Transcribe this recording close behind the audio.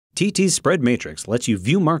TT's spread matrix lets you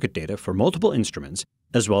view market data for multiple instruments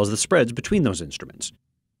as well as the spreads between those instruments.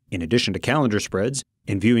 In addition to calendar spreads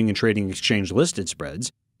and viewing and trading exchange-listed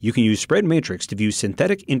spreads, you can use spread matrix to view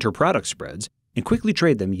synthetic interproduct spreads and quickly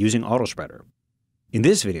trade them using Autospreader. In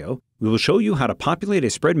this video, we will show you how to populate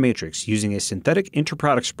a spread matrix using a synthetic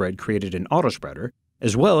interproduct spread created in Autospreader,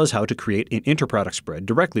 as well as how to create an interproduct spread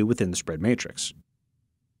directly within the spread matrix.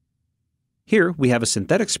 Here we have a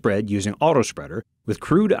synthetic spread using Autospreader with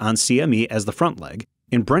crude on CME as the front leg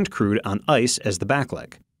and Brent crude on ICE as the back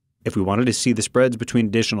leg. If we wanted to see the spreads between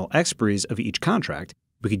additional expiries of each contract,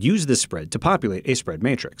 we could use this spread to populate a spread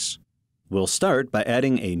matrix. We'll start by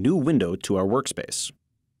adding a new window to our workspace.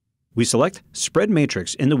 We select Spread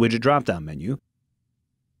Matrix in the Widget drop-down menu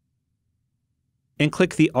and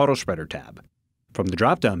click the Autospreader tab. From the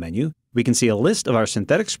drop-down menu, we can see a list of our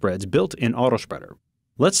synthetic spreads built in Autospreader.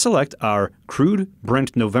 Let's select our Crude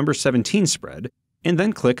Brent November 17 spread and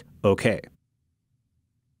then click OK.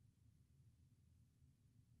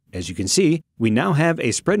 As you can see, we now have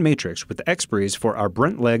a spread matrix with the expiries for our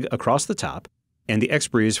Brent leg across the top and the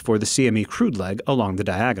expiries for the CME crude leg along the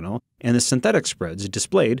diagonal and the synthetic spreads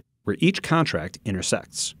displayed where each contract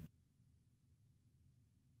intersects.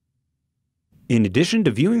 In addition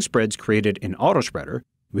to viewing spreads created in Autospreader,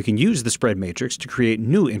 we can use the spread matrix to create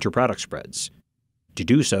new interproduct spreads. To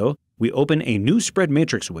do so, we open a new spread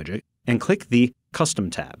matrix widget and click the Custom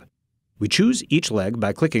tab. We choose each leg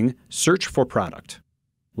by clicking Search for Product.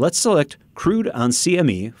 Let's select Crude on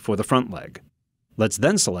CME for the front leg. Let's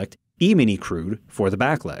then select E-mini crude for the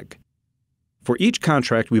back leg. For each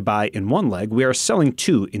contract we buy in one leg, we are selling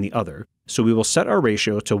 2 in the other, so we will set our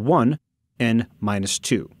ratio to 1 and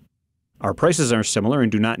 -2. Our prices are similar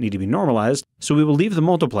and do not need to be normalized, so we will leave the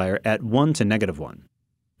multiplier at 1 to -1.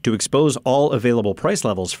 To expose all available price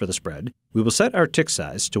levels for the spread, we will set our tick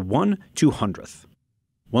size to 1/200th.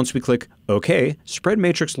 Once we click OK, Spread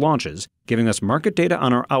Matrix launches, giving us market data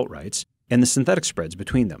on our outrights and the synthetic spreads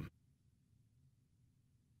between them.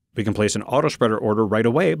 We can place an Autospreader order right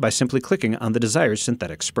away by simply clicking on the desired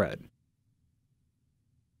synthetic spread.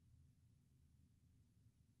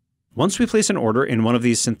 Once we place an order in one of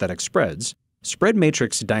these synthetic spreads, Spread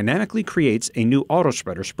Matrix dynamically creates a new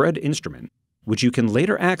Autospreader spread instrument, which you can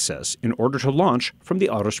later access in order to launch from the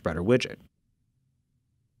Autospreader widget.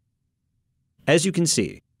 As you can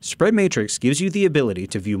see, Spread Matrix gives you the ability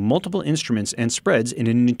to view multiple instruments and spreads in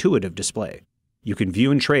an intuitive display. You can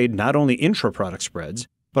view and trade not only intra-product spreads,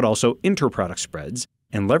 but also interproduct spreads,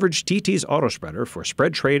 and leverage TT's Autospreader for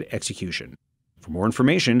spread trade execution. For more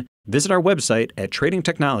information, visit our website at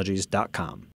tradingtechnologies.com.